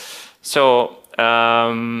it. So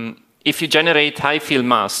if you generate high field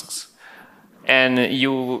masks and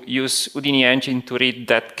you use Houdini Engine to read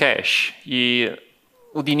that cache,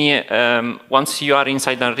 Houdini, once you are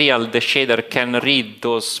inside Unreal, the shader can read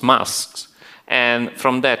those masks. And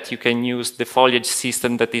from that, you can use the foliage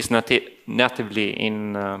system that is natively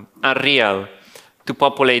in Unreal to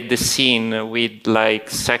populate the scene with like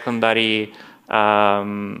secondary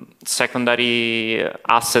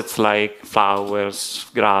assets like flowers,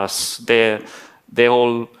 grass, the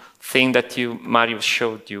whole thing that Mario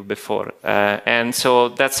showed you before. And so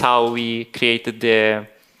that's how we created the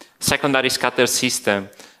secondary scatter system.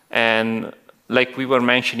 And like we were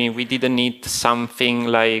mentioning, we didn't need something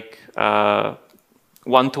like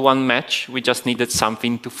one-to-one match. We just needed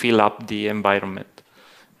something to fill up the environment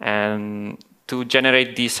and to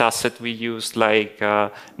generate this asset, we used like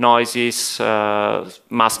noises,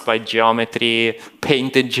 masked by geometry,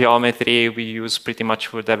 painted geometry. We used pretty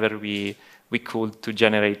much whatever we could to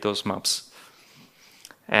generate those maps.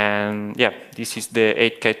 And yeah, this is the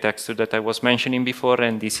 8K texture that I was mentioning before,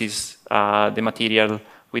 and this is the material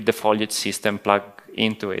with the foliage system plugged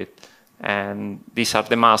into it. And these are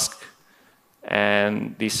the masks,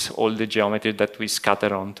 and this all the geometry that we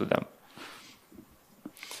scatter onto them.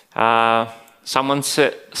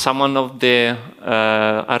 Someone of the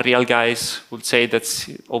Unreal guys would say that's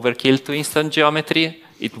overkill to instant geometry.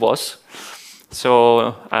 It was.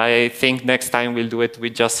 So I think next time we'll do it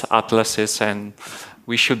with just atlases, and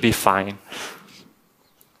we should be fine.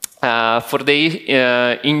 For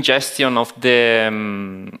the ingestion of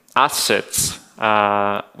the assets,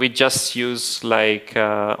 we just use like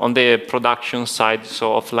on the production side,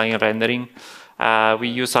 so offline rendering, we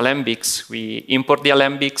use Alembics. We import the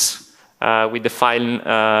Alembics with the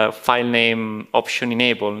file name option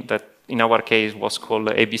enabled, that in our case was called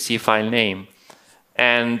ABC file name.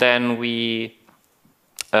 And then we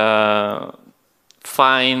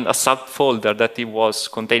find a subfolder that it was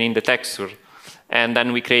containing the texture. And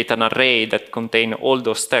then we create an array that contains all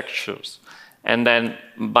those textures. And then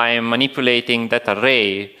by manipulating that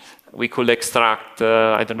array, we could extract,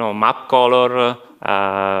 I don't know, map color,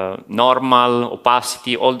 normal,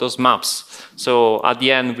 opacity, all those maps. So at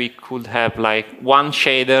the end, we could have like one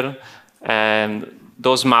shader, and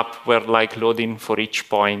those maps were like loading for each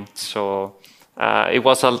point. So it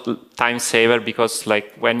was a time saver, because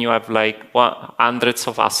like when you have like hundreds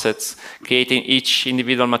of assets, creating each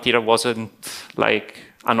individual material wasn't like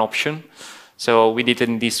an option. So we did it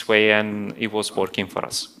in this way, and it was working for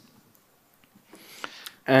us.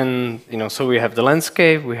 And so we have the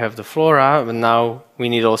landscape, we have the flora, but now we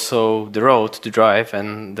need also the road to drive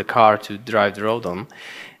and the car to drive the road on.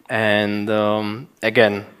 And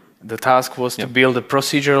again, the task was to build a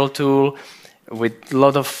procedural tool with a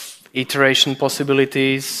lot of iteration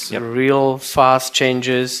possibilities, real fast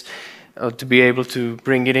changes, to be able to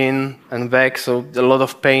bring it in and back. So a lot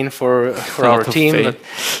of pain for our team,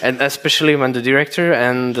 and especially when the director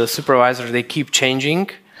and the supervisor, they keep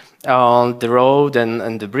changing on the road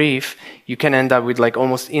and the brief, you can end up with like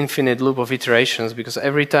almost infinite loop of iterations, because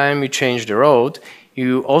every time you change the road,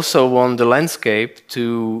 you also want the landscape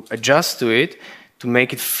to adjust to it to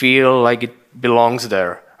make it feel like it belongs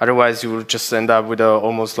there. Otherwise, you will just end up with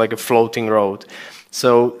almost like a floating road.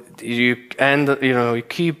 So you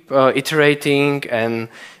keep iterating, and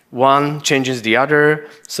one changes the other.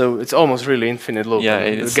 So it's almost really infinite loop. Yeah,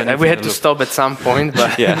 it's we had to stop at some point,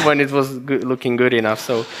 but when it was looking good enough.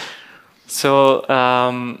 So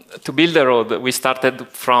to build the road, we started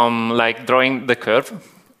from like drawing the curve,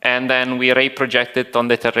 and then we reprojected on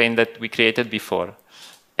the terrain that we created before.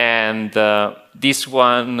 And this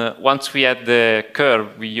one, once we had the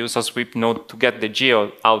curve, we used a sweep node to get the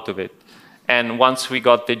geo out of it. And once we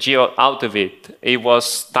got the geo out of it, it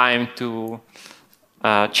was time to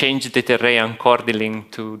change the terrain according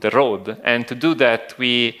to the road. And to do that,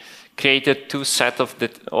 we created two sets of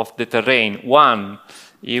the terrain. One,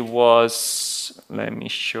 it was, let me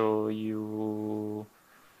show you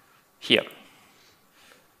here.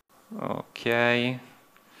 Okay.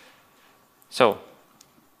 So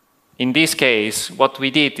in this case, what we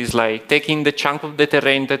did is like taking the chunk of the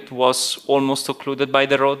terrain that was almost occluded by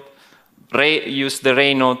the road, use the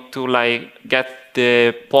ray node to like get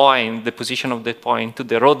the point, the position of the point to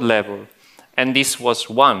the road level. And this was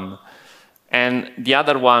one. And the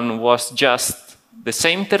other one was just the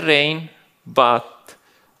same terrain, but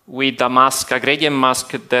with a mask, a gradient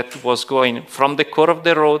mask that was going from the core of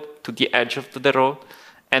the road to the edge of the road.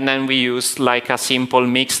 And then we used like a simple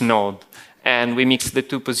mix node, and we mixed the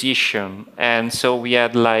two positions. And so we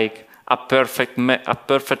had like a perfect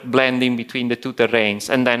blending between the two terrains.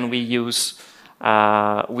 And then we use,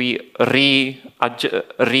 we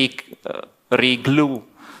re-glue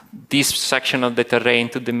this section of the terrain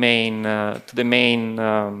to the main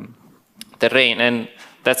terrain. And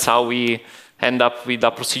that's how we end up with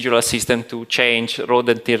a procedural system to change road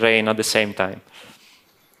and terrain at the same time.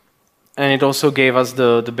 And it also gave us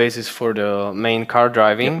the basis for the main car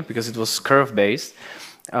driving, because it was curve-based.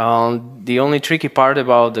 The only tricky part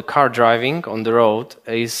about the car driving on the road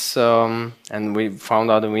is, and we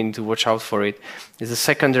found out that we need to watch out for it, is the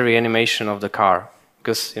secondary animation of the car.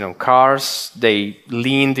 Because cars, they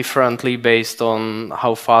lean differently based on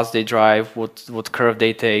how fast they drive, what curve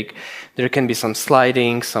they take. There can be some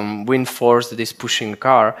sliding, some wind force that is pushing the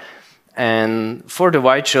car. And for the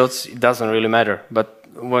wide shots, it doesn't really matter. But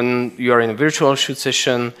when you are in a virtual shoot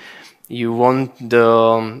session, you want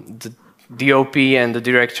the DOP and the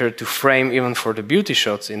director to frame even for the beauty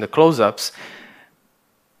shots in the close-ups,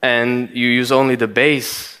 and you use only the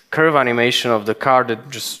base curve animation of the car that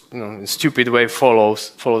just, in a stupid way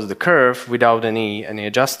follows the curve without any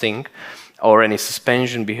adjusting or any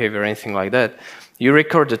suspension behavior or anything like that. You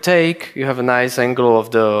record the take, you have a nice angle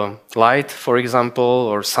of the light, for example,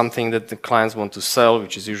 or something that the clients want to sell,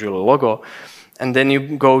 which is usually a logo, and then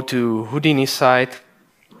you go to Houdini side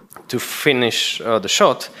to finish the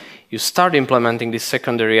shot. You start implementing these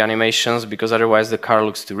secondary animations because otherwise the car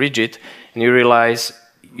looks too rigid, and you realize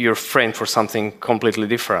you're framed for something completely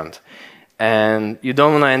different. And you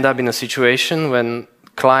don't want to end up in a situation when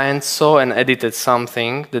clients saw and edited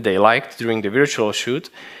something that they liked during the virtual shoot,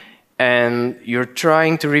 and you're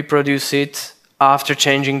trying to reproduce it after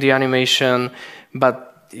changing the animation,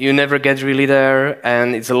 but you never get really there,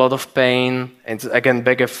 and it's a lot of pain, and again,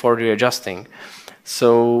 back and forth readjusting.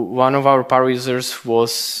 So one of our power users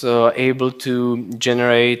was able to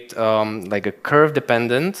generate like a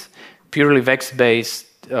curve-dependent, purely vex-based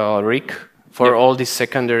rig for all this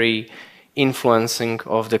secondary influencing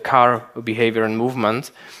of the car behavior and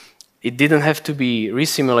movement. It didn't have to be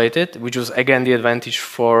resimulated, which was again the advantage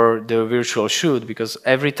for the virtual shoot, because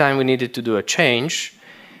every time we needed to do a change,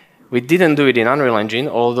 we didn't do it in Unreal Engine,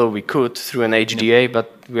 although we could through an HDA, but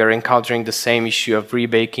we are encountering the same issue of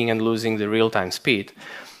rebaking and losing the real-time speed.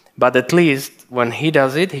 But at least when he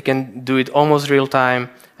does it, he can do it almost real-time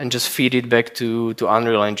and just feed it back to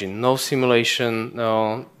Unreal Engine. No simulation,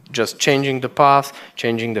 just changing the path,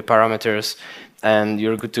 changing the parameters, and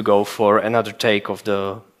you're good to go for another take of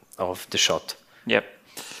the shot. Yep.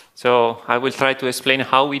 So I will try to explain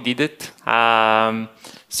how we did it.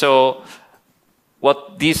 So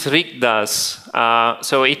what this rig does,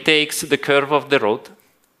 so it takes the curve of the road,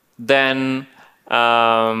 then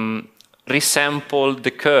resample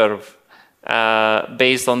the curve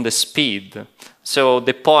based on the speed. So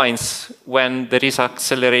the points, when there is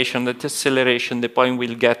acceleration, the deceleration, the point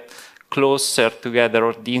will get closer together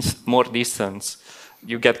or more distance.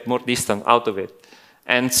 You get more distance out of it.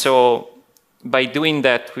 And so by doing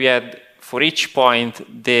that, we had for each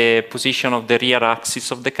point the position of the rear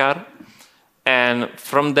axis of the car. And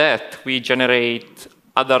from that, we generate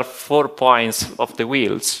other 4 points of the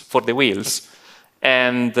wheels, for the wheels.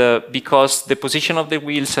 And because the position of the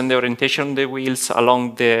wheels and the orientation of the wheels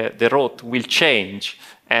along the road will change,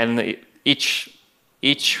 and each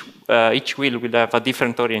wheel will have a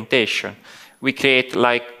different orientation, we create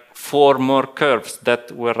like 4 more curves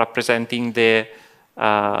that were representing the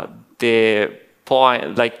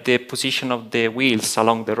point, like the position of the wheels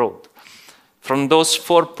along the road. From those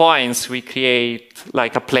 4 points, we create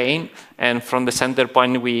like a plane, and from the center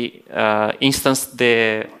point, we instance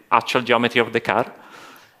the actual geometry of the car.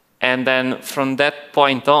 And then from that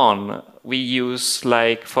point on, we use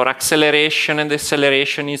like for acceleration and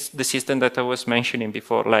deceleration is the system that I was mentioning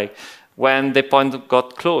before. Like when the point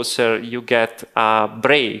got closer, you get a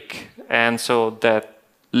brake, and so that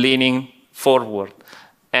leaning forward.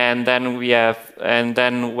 And then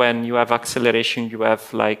when you have acceleration, you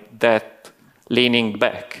have like that leaning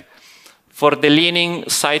back. For the leaning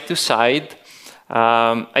side to side,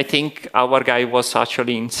 I think our guy was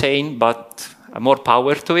actually insane, but more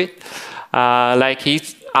power to it. Like he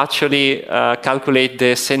actually calculate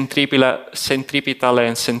the centripetal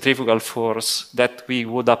and centrifugal force that we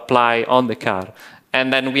would apply on the car.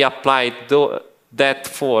 And then we applied that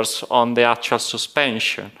force on the actual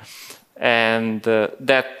suspension. And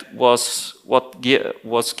that was what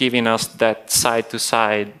was giving us that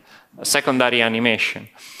side-to-side secondary animation.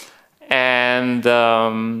 And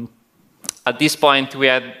at this point, we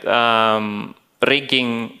had a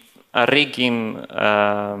rig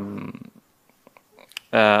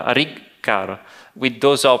car with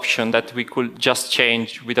those options that we could just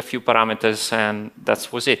change with a few parameters, and that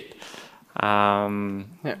was it. Yeah.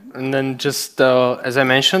 And then just as I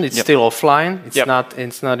mentioned, it's still offline.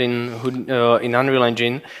 It's not in Unreal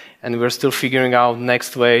Engine, and we're still figuring out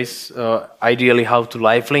next ways, ideally how to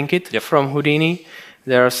live link it from Houdini.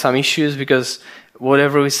 There are some issues because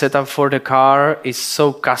whatever we set up for the car is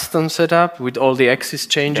so custom set up with all the axis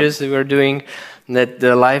changes that we're doing that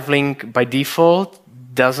the live link by default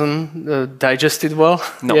doesn't digest it well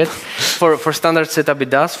yet. For standard setup it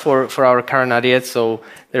does, for our car not yet, so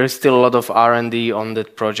there is still a lot of R&D on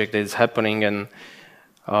that project that is happening. And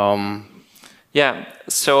yeah,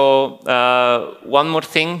 so one more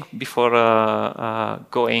thing before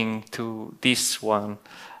going to this one.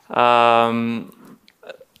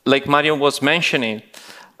 Like Mario was mentioning,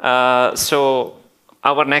 so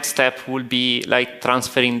our next step will be like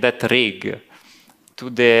transferring that rig to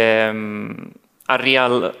the a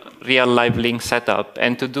real live link setup.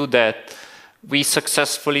 And to do that, we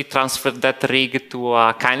successfully transferred that rig to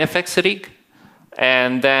a KineFX rig.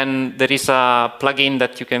 And then there is a plugin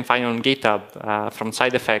that you can find on GitHub from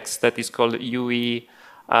SideFX that is called UE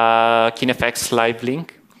KineFX Live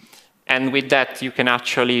Link. And with that, you can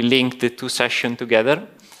actually link the two sessions together.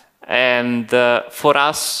 And for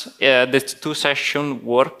us, the two sessions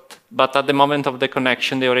worked. But at the moment of the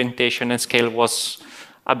connection, the orientation and scale was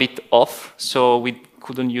a bit off. So we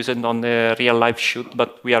couldn't use it on the real live shoot,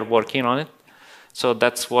 but we are working on it. So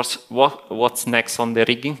that's what's next on the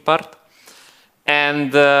rigging part.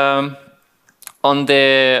 And on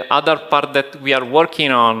the other part that we are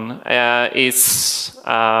working on is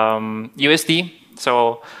USD.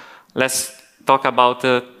 So let's talk about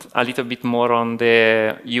it a little bit more on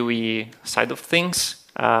the UE side of things.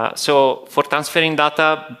 So for transferring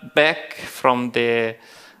data back from the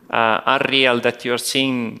Unreal that you're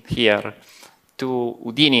seeing here to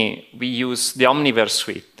Houdini, we use the Omniverse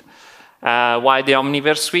suite. Why the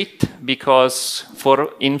Omniverse suite? Because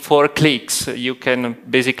in 4 clicks, you can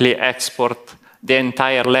basically export the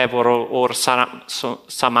entire level or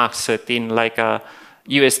some asset in like a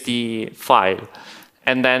USD file.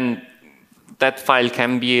 And then that file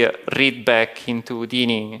can be read back into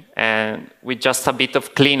Houdini, and with just a bit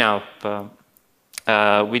of cleanup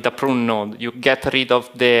with a prune node, you get rid of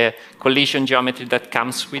the collision geometry that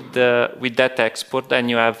comes with that export, and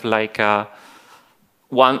you have like a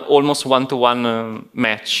almost one-to-one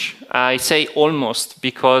match. I say almost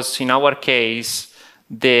because in our case,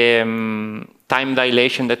 the time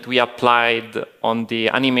dilation that we applied on the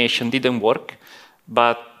animation didn't work.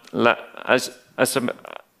 But as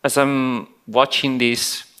I'm watching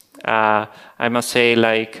this, I must say,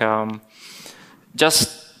 like,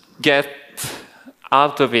 just get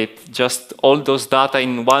out of it, just all those data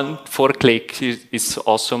in 4 clicks is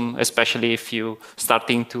awesome, especially if you're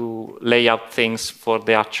starting to lay out things for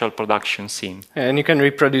the actual production scene. And you can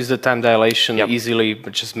reproduce the time dilation easily,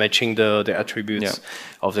 but just matching the attributes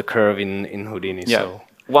of the curve in Houdini. Yeah. So.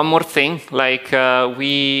 One more thing, like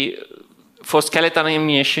for skeletal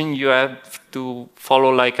animation, you have to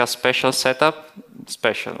follow like a special setup.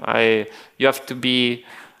 You have to be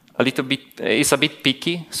a little bit, it's a bit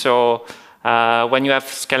picky. So when you have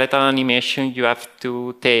skeletal animation, you have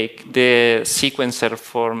to take the sequencer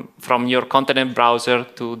from your content browser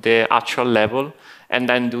to the actual level and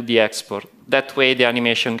then do the export. That way the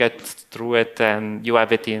animation gets through it and you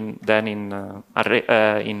have it in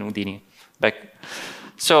Houdini.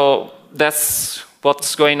 So that's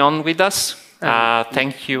what's going on with us.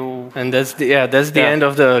 Thank you. And that's the end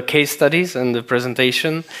of the case studies and the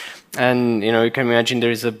presentation. And you can imagine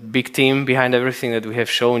there is a big team behind everything that we have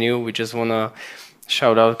shown you. We just want to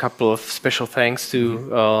shout out a couple of special thanks to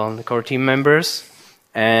the core team members.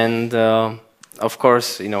 And of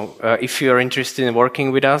course, if you are interested in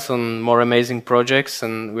working with us on more amazing projects,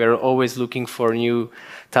 and we are always looking for new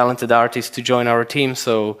talented artists to join our team.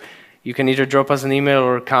 So you can either drop us an email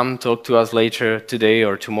or come talk to us later today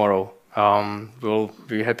or tomorrow. We'll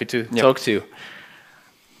be happy to talk to you.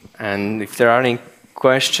 And if there are any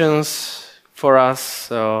questions for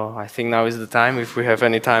us, I think now is the time, if we have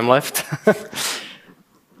any time left.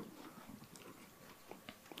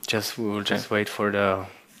 We will just wait for the...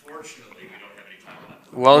 Fortunately, we don't have any time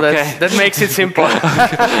left. Well, that makes it simple.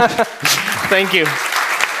 Thank you.